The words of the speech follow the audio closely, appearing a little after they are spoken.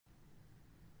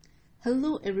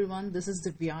Hello everyone, this is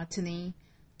Divyatini.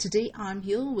 Today I'm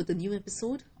here with a new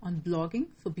episode on blogging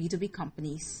for B2B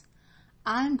companies.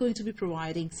 I'm going to be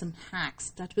providing some hacks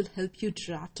that will help you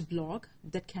draft a blog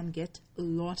that can get a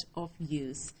lot of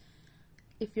views.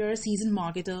 If you're a seasoned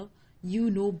marketer,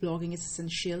 you know blogging is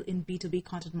essential in B2B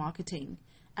content marketing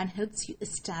and helps you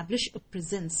establish a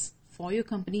presence for your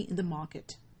company in the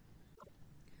market.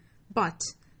 But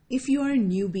if you are a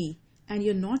newbie and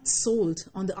you're not sold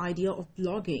on the idea of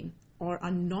blogging or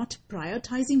are not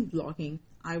prioritizing blogging,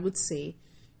 I would say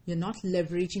you're not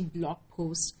leveraging blog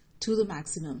posts to the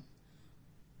maximum.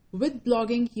 With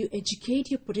blogging, you educate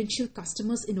your potential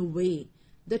customers in a way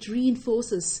that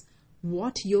reinforces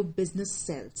what your business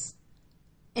sells.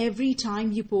 Every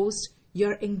time you post,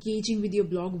 you're engaging with your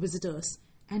blog visitors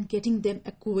and getting them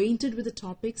acquainted with the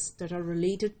topics that are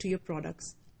related to your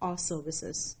products or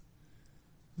services.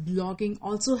 Blogging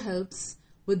also helps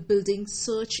with building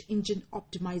search engine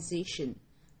optimization,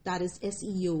 that is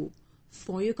SEO,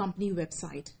 for your company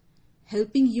website,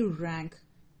 helping you rank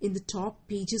in the top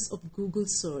pages of Google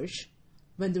search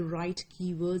when the right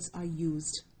keywords are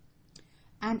used.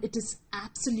 And it is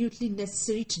absolutely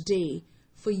necessary today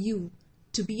for you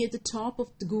to be at the top of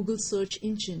the Google search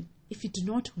engine if you do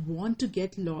not want to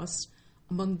get lost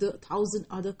among the 1,000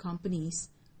 other companies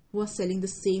who are selling the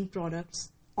same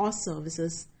products or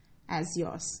services as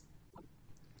yours.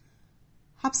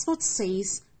 HubSpot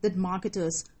says that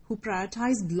marketers who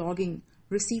prioritize blogging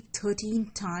receive 13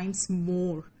 times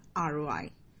more ROI.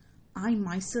 I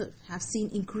myself have seen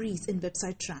increase in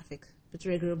website traffic with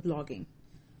regular blogging.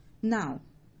 Now,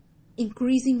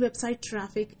 increasing website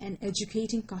traffic and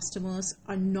educating customers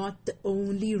are not the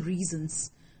only reasons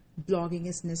blogging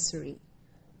is necessary.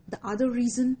 The other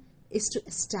reason is to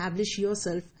establish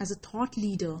yourself as a thought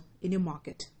leader in your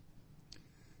market.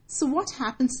 So what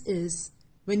happens is,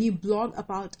 when you blog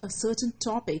about a certain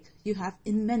topic you have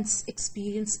immense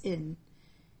experience in,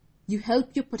 you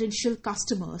help your potential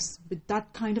customers with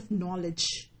that kind of knowledge,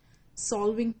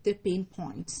 solving their pain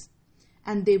points,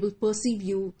 and they will perceive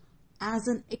you as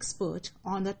an expert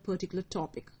on that particular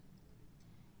topic.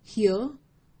 Here,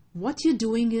 what you're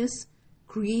doing is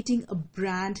creating a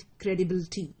brand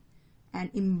credibility and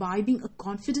imbibing a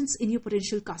confidence in your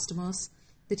potential customers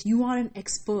that you are an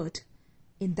expert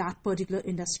in that particular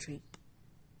industry.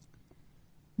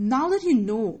 Now that you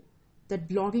know that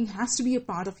blogging has to be a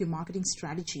part of your marketing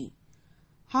strategy,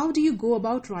 how do you go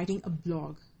about writing a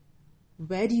blog?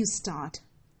 Where do you start?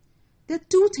 There are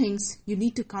two things you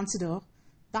need to consider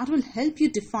that will help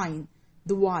you define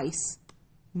the whys.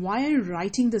 Why are you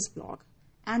writing this blog?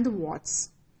 And the whats.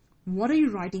 What are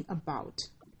you writing about?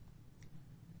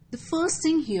 The first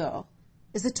thing here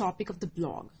is the topic of the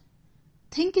blog.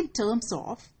 Think in terms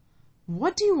of,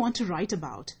 what do you want to write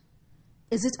about?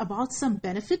 Is it about some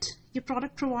benefit your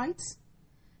product provides?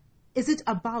 Is it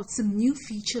about some new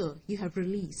feature you have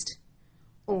released?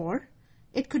 Or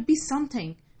it could be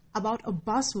something about a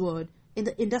buzzword in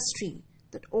the industry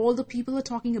that all the people are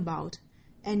talking about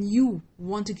and you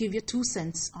want to give your 2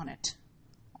 cents on it.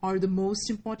 Or the most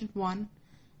important one,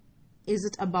 is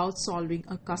it about solving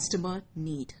a customer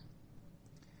need?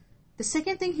 The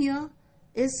second thing here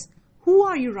is, who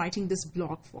are you writing this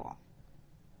blog for?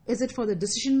 Is it for the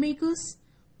decision makers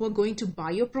who are going to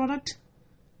buy your product?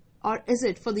 Or is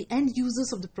it for the end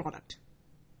users of the product?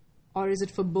 Or is it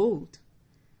for both?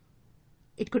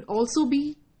 It could also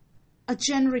be a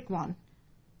generic one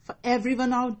for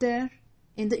everyone out there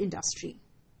in the industry.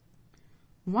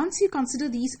 Once you consider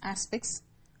these aspects,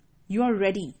 you are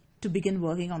ready to begin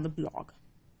working on the blog.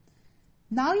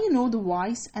 Now you know the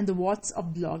whys and the whats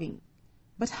of blogging.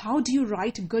 But how do you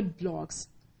write good blogs?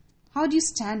 How do you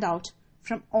stand out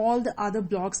from all the other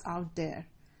blogs out there?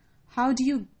 How do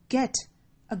you get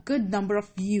a good number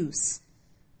of views?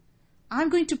 I'm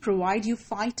going to provide you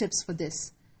 5 tips for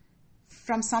this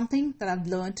from something that I've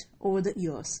learned over the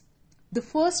years. The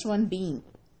first one being,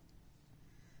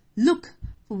 look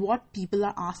for what people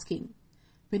are asking.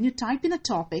 When you type in a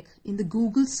topic in the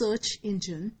Google search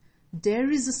engine, there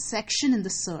is a section in the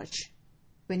search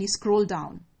when you scroll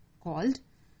down called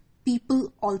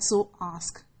People Also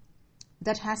Ask,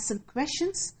 that has some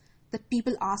questions that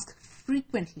people ask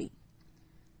frequently.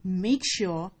 Make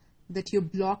sure that your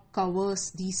blog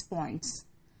covers these points.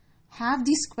 Have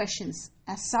these questions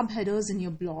as subheaders in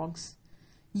your blogs.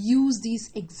 Use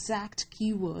these exact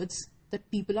keywords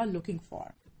that people are looking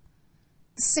for.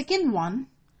 The second one,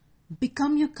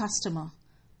 become your customer.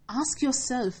 Ask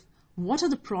yourself, what are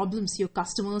the problems your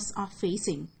customers are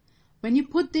facing? When you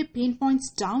put their pain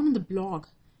points down in the blog,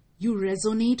 you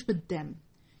resonate with them.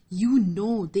 You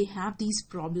know they have these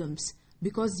problems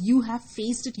because you have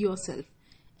faced it yourself.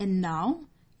 And now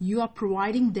you are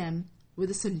providing them with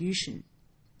a solution.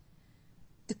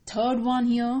 The third one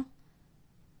here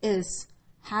is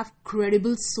have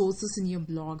credible sources in your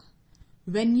blog.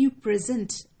 When you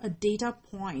present a data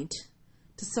point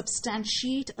to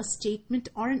substantiate a statement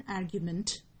or an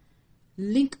argument,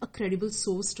 link a credible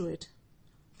source to it.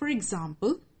 For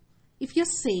example, if you're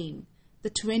saying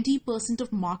that 20%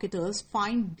 of marketers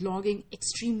find blogging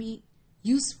extremely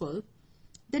useful,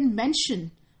 then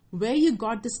mention where you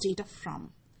got this data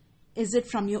from. Is it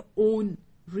from your own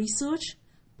research?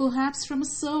 Perhaps from a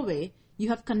survey you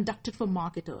have conducted for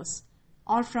marketers,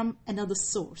 or from another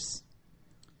source.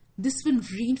 This will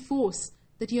reinforce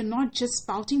that you're not just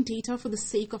spouting data for the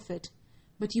sake of it,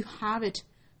 but you have it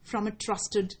from a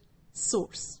trusted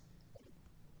source.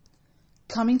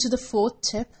 Coming to the fourth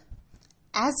tip,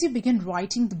 as you begin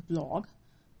writing the blog,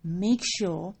 make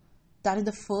sure that in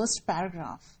the first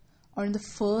paragraph or in the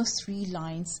first 3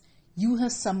 lines, you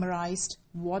have summarized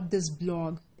what this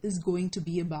blog is going to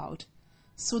be about,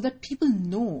 so that people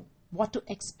know what to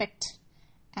expect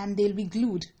and they'll be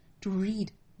glued to read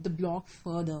the blog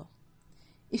further.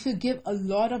 If you give a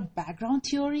lot of background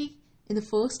theory in the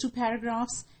first 2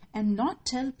 paragraphs and not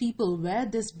tell people where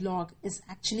this blog is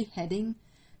actually heading,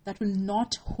 that will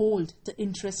not hold the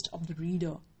interest of the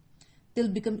reader. They'll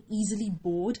become easily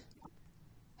bored.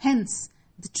 Hence,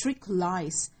 the trick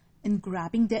lies in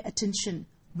grabbing their attention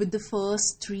with the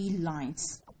first 3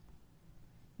 lines.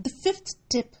 The 5th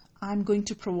tip I'm going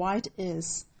to provide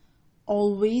is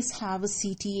always have a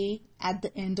CTA at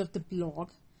the end of the blog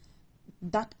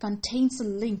that contains a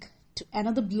link to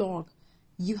another blog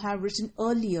you have written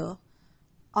earlier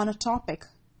on a topic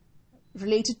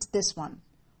related to this one.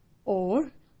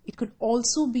 Or it could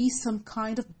also be some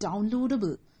kind of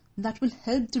downloadable that will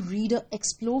help the reader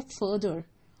explore further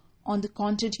on the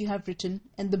content you have written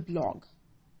in the blog.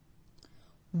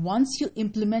 Once you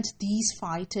implement these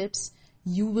 5 tips,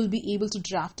 you will be able to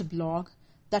draft a blog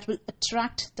that will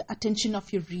attract the attention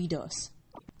of your readers.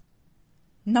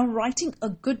 Now, writing a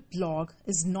good blog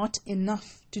is not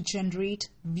enough to generate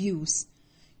views.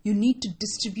 You need to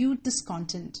distribute this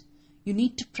content. You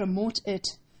need to promote it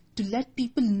to let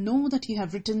people know that you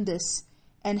have written this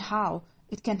and how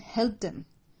it can help them.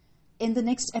 In the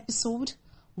next episode,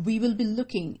 we will be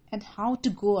looking at how to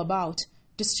go about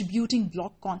distributing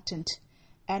blog content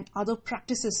and other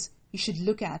practices you should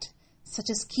look at, such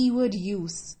as keyword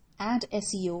use and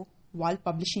SEO while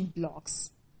publishing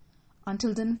blogs.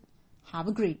 Until then, have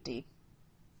a great day.